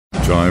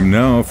Time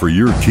now for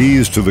your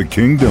keys to the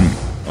kingdom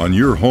on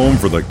your home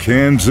for the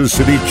Kansas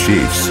City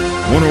Chiefs.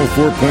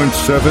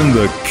 104.7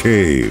 The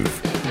Cave.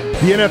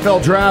 The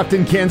NFL draft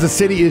in Kansas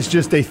City is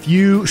just a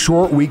few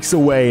short weeks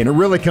away, and it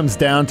really comes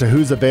down to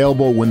who's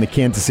available when the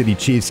Kansas City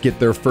Chiefs get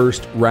their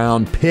first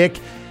round pick.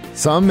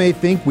 Some may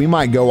think we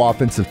might go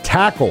offensive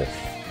tackle.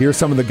 Here's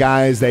some of the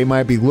guys they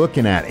might be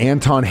looking at.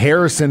 Anton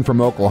Harrison from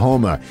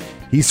Oklahoma.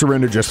 He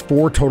surrendered just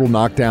 4 total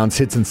knockdowns,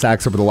 hits, and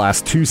sacks over the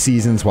last 2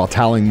 seasons while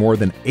tallying more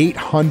than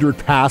 800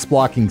 pass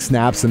blocking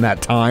snaps in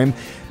that time.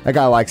 That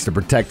guy likes to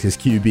protect his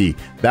QB.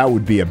 That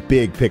would be a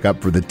big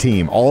pickup for the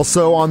team.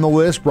 Also on the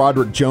list,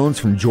 Broderick Jones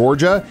from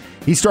Georgia.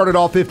 He started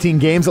all 15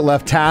 games at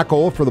left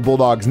tackle for the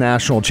Bulldogs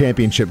national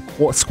championship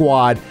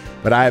squad,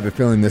 but I have a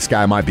feeling this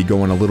guy might be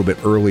going a little bit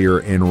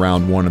earlier in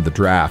round 1 of the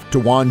draft.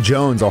 DeJuan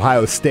Jones,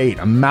 Ohio State,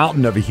 a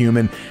mountain of a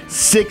human,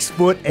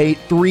 6'8",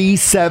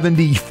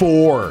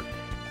 374.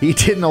 He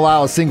didn't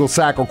allow a single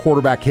sack or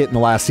quarterback hit in the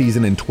last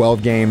season in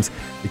 12 games.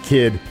 The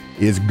kid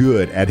is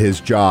good at his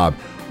job.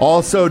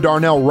 Also,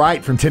 Darnell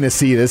Wright from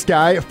Tennessee. This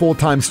guy,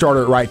 full-time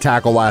starter at right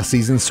tackle last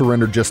season,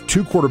 surrendered just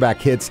 2 quarterback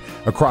hits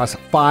across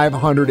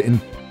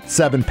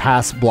 507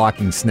 pass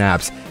blocking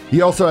snaps.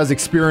 He also has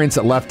experience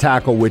at left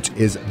tackle, which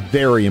is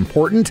very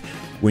important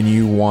when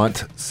you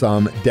want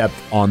some depth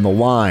on the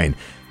line.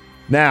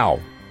 Now,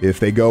 if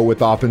they go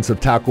with offensive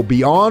tackle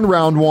beyond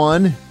round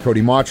 1,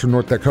 Cody Mott from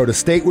North Dakota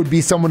State would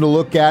be someone to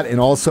look at, and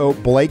also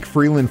Blake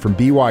Freeland from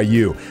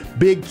BYU.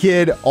 Big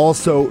kid,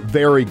 also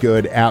very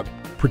good at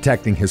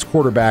protecting his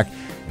quarterback.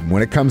 And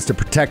when it comes to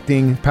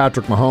protecting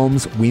Patrick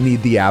Mahomes, we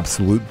need the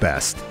absolute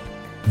best.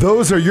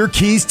 Those are your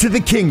keys to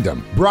the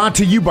kingdom, brought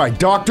to you by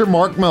Dr.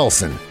 Mark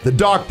Melson, the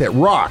doc that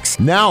rocks,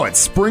 now at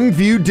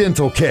Springview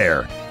Dental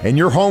Care, and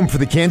your home for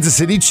the Kansas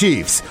City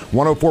Chiefs,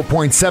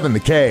 104.7 The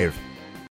Cave.